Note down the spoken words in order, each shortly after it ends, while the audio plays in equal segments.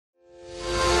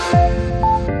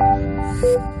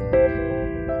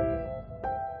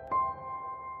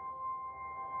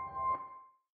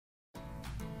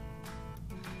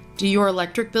Do your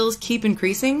electric bills keep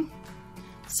increasing?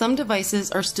 Some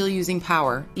devices are still using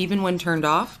power, even when turned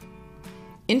off.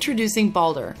 Introducing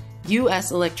BALDR,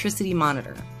 U.S Electricity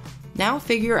Monitor. Now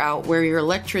figure out where your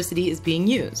electricity is being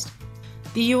used.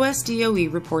 The U.S. DOE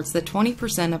reports that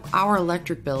 20% of our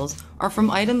electric bills are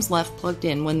from items left plugged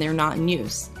in when they're not in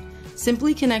use.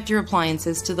 Simply connect your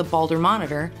appliances to the BALDR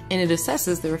monitor and it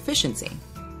assesses their efficiency.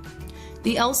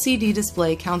 The LCD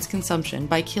display counts consumption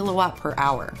by kilowatt per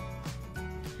hour.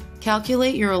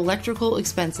 Calculate your electrical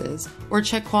expenses or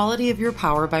check quality of your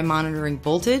power by monitoring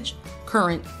voltage,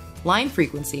 current, line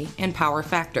frequency, and power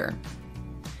factor.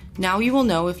 Now you will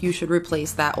know if you should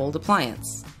replace that old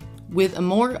appliance with a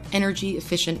more energy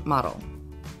efficient model.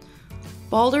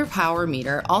 BALDR Power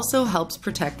Meter also helps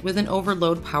protect with an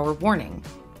overload power warning.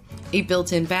 A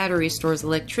built-in battery stores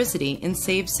electricity in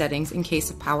saved settings in case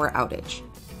of power outage.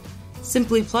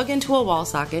 Simply plug into a wall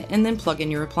socket and then plug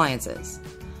in your appliances.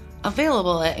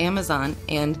 Available at Amazon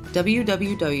and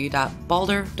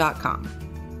www.balder.com.